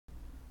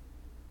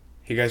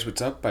Hey guys,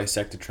 what's up?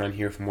 Bisectatron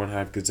here from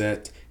OneHive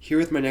Gazette, here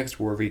with my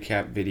next war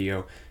recap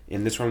video,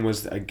 and this one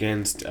was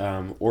against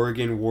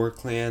Oregon War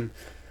Clan.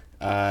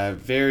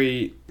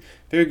 Very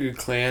good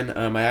clan.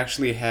 I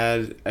actually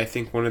had, I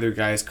think, one of their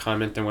guys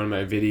comment on one of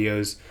my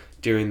videos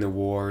during the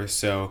war,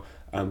 so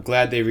I'm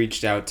glad they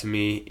reached out to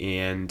me,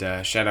 and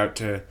shout out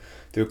to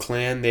their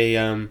clan. They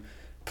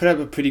put up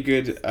a pretty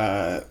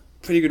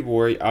good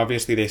war.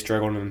 Obviously, they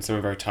struggled on some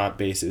of our top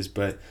bases,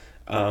 but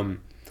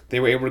they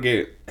were able to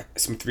get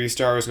some 3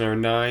 stars in our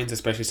 9s,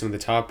 especially some of the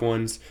top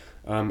ones.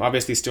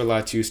 Obviously, still a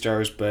lot of 2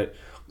 stars, but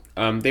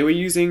they were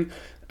using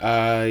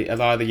a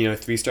lot of the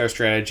 3-star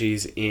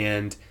strategies,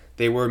 and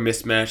they were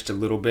mismatched a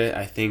little bit.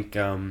 I think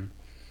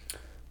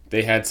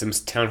they had some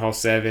Town Hall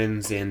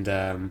 7s,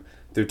 and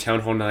their Town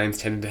Hall 9s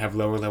tended to have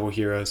lower level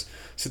heroes,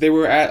 so they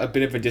were at a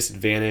bit of a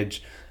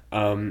disadvantage.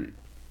 On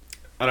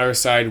our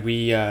side,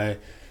 we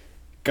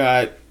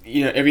got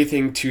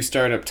everything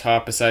 2-starred up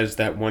top besides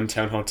that one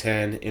Town Hall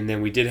 10, and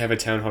then we did have a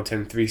Town Hall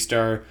 10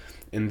 3-star,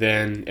 and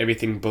then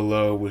everything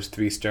below was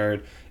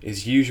 3-starred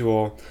as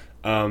usual.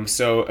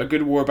 So a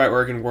good war by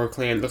Oregon War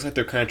Clan. It looks like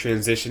they're kind of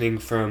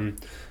transitioning from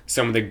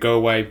some of the go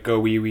wipe, go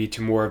wee wee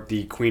to more of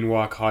the queen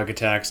walk hog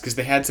attacks, because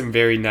they had some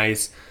very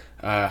nice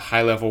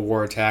high level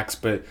war attacks,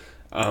 but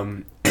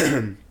a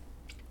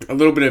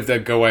little bit of the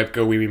go wipe,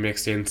 go wee wee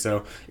mixed in.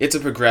 So it's a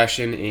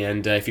progression,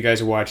 and if you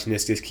guys are watching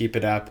this, just keep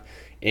it up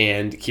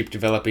and keep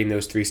developing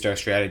those 3-star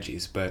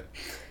strategies. But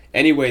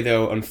anyway,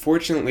 though,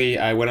 unfortunately,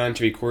 I went on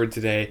to record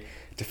today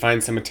to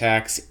find some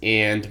attacks,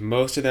 and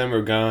most of them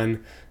are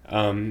gone.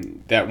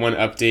 That one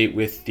update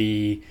with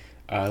the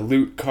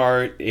loot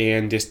cart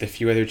and just a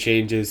few other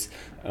changes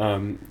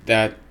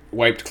that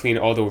wiped clean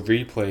all the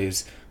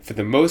replays for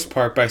the most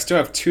part, but I still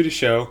have 2 to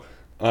show.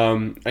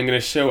 I'm going to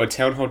show a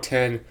Town Hall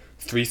 10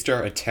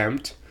 3-star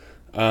attempt.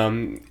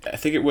 I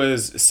think it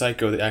was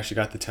Psycho that actually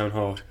got the Town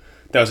Hall.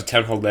 That was a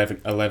Town Hall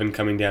 11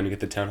 coming down to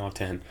get the Town Hall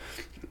 10.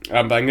 But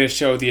I'm going to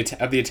show the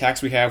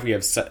attacks we have. We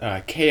have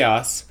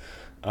Chaos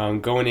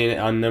going in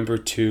on number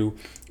 2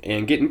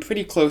 and getting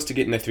pretty close to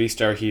getting a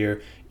 3-star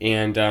here.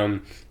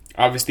 And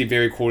obviously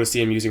very cool to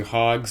see him using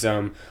hogs.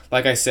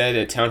 Like I said,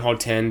 at Town Hall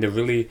 10,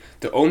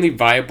 the only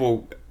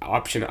viable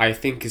option I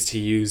think is to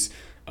use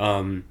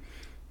Go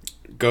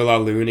La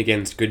Loon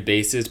against good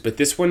bases. But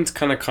this one's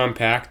kind of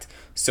compact,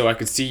 so I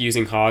could see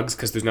using hogs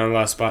because there's not a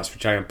lot of spots for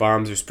giant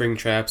bombs or spring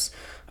traps.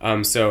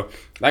 So,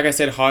 like I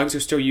said, hogs are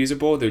still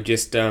usable. They're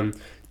just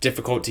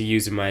difficult to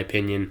use in my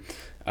opinion.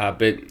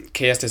 But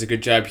Chaos does a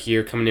good job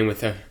here, coming in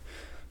with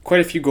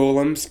quite a few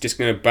golems. Just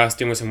going to bust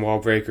in with some wall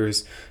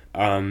breakers.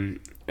 And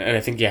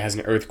I think, has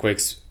an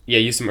earthquakes.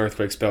 Use some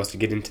earthquake spells to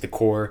get into the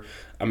core.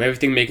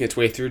 Everything making its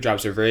way through,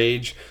 drops a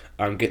rage.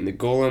 Getting the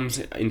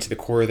golems into the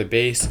core of the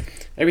base.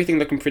 Everything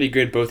looking pretty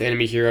good. Both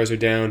enemy heroes are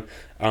down.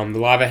 The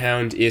Lava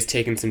Hound is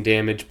taking some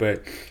damage,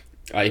 but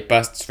it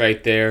busts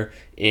right there,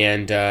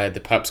 and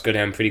the pups go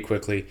down pretty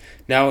quickly.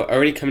 Now,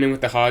 already coming in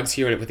with the hogs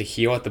here and with a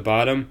heal at the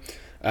bottom.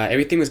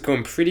 Everything was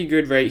going pretty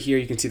good right here.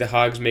 You can see the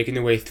hogs making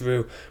their way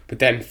through, but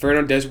that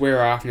Inferno does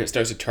wear off, and it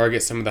starts to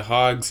target some of the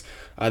hogs.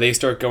 They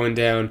start going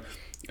down.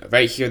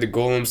 Right here, the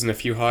golems and a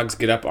few hogs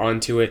get up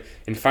onto it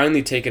and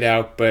finally take it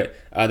out, but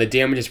the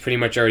damage is pretty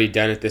much already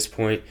done at this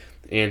point,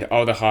 and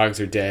all the hogs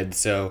are dead.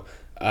 So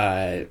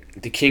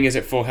the king is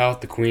at full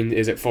health, the queen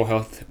is at full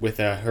health with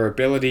her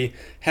ability,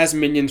 has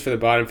minions for the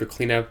bottom for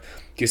cleanup.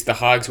 Just the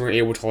hogs weren't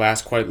able to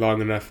last quite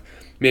long enough.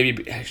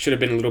 Maybe should have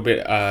been a little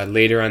bit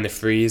later on the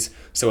freeze,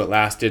 so it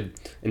lasted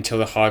until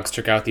the hogs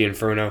took out the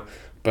Inferno.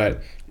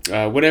 But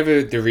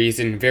whatever the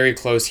reason, very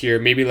close here.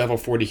 Maybe level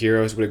 40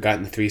 heroes would have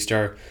gotten the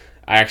 3-star.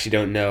 I actually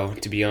don't know,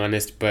 to be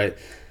honest, but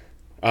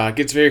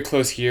gets very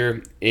close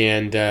here,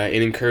 and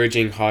an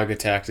encouraging hog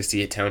attack to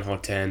see at Town Hall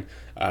 10.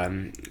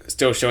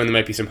 Still showing there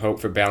might be some hope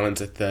for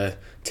balance at the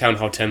Town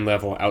Hall 10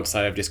 level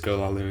outside of just Go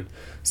La Loon.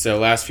 So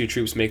last few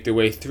troops make their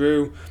way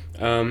through,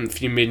 a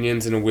few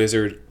minions and a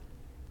wizard.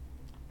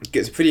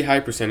 Gets a pretty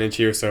high percentage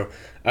here, so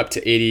up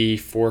to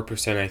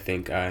 84%, I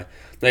think.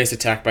 Nice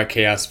attack by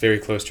Chaos, very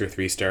close to a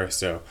 3-star,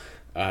 so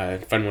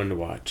fun one to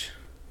watch.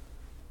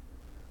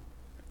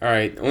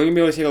 Alright, only going to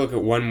be able to take a look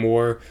at one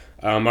more.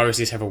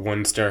 Obviously just have a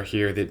 1-star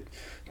here that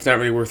it's not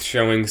really worth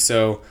showing,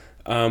 so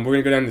we're going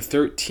to go down to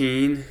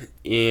 13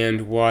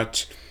 and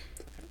watch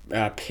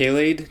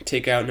Pelade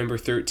take out number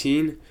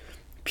 13.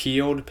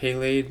 Peeled,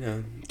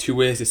 Pelade, 2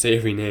 ways to say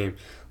every name,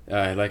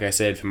 like I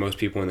said, for most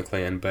people in the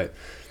clan. But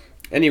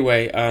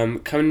anyway,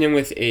 coming in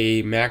with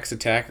a max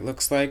attack, it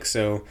looks like,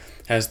 so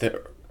has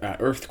the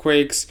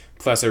earthquakes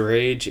plus a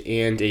rage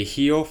and a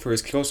heal for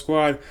his kill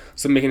squad,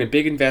 so making a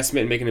big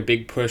investment and making a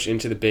big push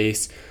into the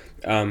base.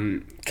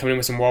 Coming in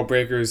with some wall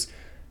breakers,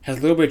 has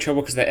a little bit of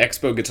trouble because that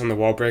expo gets on the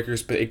wall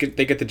breakers, but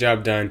they get the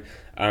job done.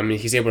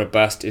 He's able to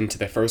bust into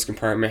the first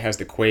compartment, has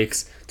the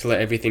quakes to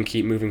let everything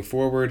keep moving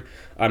forward.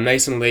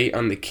 Nice and late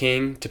on the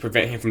king to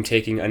prevent him from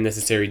taking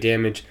unnecessary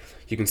damage.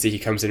 You can see he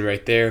comes in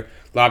right there.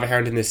 Lava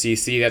Hound in the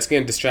CC, that's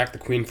going to distract the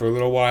queen for a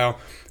little while,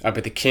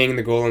 but the king and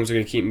the golems are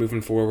going to keep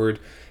moving forward,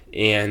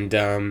 and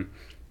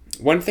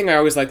One thing I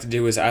always like to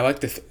do is I like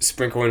to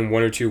sprinkle in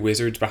 1 or 2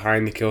 wizards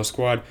behind the kill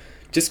squad,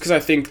 just because I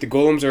think the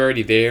golems are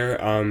already there,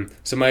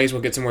 so might as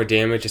well get some more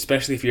damage,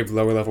 especially if you have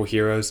lower level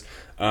heroes.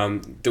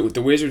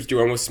 The wizards do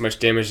almost as much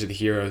damage to the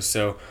heroes,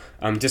 so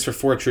just for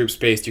 4 troop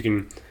space, you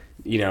can,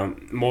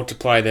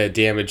 multiply the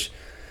damage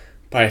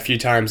by a few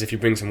times if you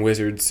bring some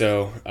wizards.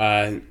 So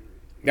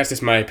that's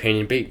just my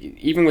opinion. But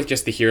even with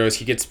just the heroes,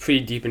 he gets pretty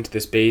deep into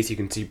this base. You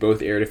can see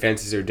both air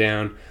defenses are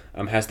down.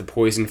 Has the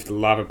poison for the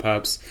lava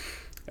pups.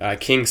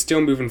 King's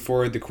still moving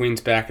forward. The queen's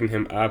backing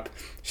him up.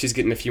 She's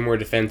getting a few more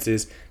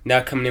defenses.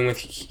 Now coming in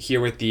with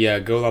the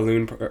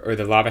Golaloon or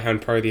the Lava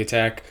Hound part of the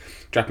attack,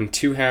 dropping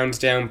 2 hounds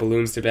down,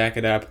 balloons to back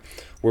it up,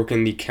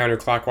 working the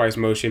counterclockwise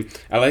motion.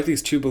 I like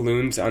these 2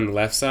 balloons on the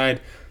left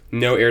side.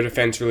 No air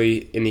defense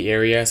really in the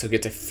area, so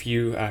gets a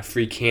few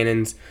free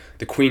cannons.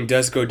 The queen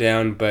does go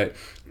down, but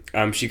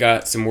she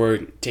got some more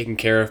taken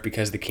care of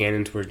because the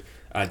cannons were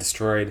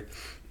destroyed.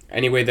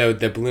 Anyway, though,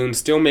 the balloons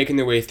still making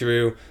their way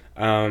through.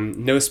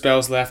 No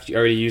spells left. You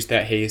already used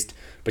that haste,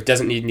 but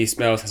doesn't need any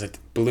spells. Has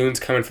balloons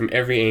coming from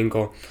every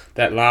angle.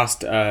 That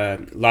last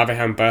Lava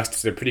Hound bust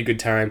is a pretty good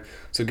time,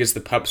 so it gets the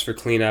pups for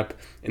cleanup,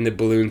 and the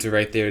balloons are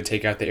right there to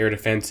take out the air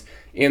defense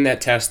and that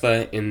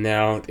Tesla, and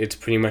now it's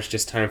pretty much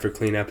just time for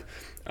cleanup.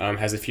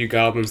 Has a few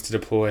goblins to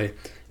deploy,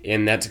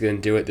 and that's going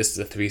to do it. This is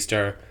a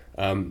 3-star.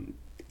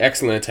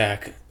 Excellent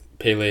attack,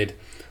 Paylaid.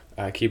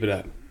 Keep it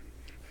up.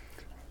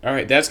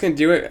 Alright, that's going to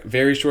do it.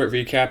 Very short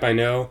recap, I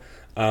know.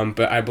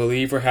 But I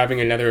believe we're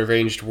having another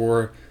arranged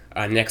war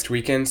next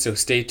weekend, so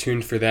stay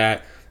tuned for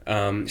that.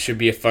 Should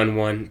be a fun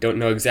one. Don't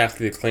know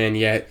exactly the clan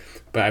yet,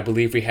 but I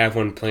believe we have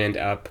one planned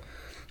up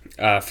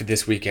for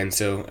this weekend.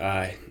 So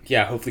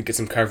yeah, hopefully get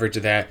some coverage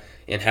of that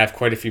and have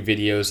quite a few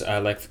videos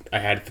like I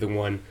had for the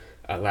one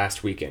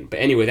last weekend. But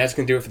anyway, that's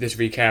going to do it for this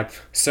recap.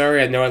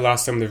 Sorry, I know I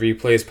lost some of the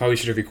replays. Probably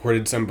should have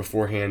recorded some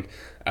beforehand,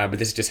 but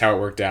this is just how it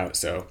worked out.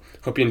 So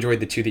hope you enjoyed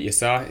the 2 that you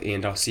saw,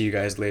 and I'll see you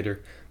guys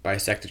later.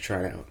 Bisect to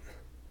try out.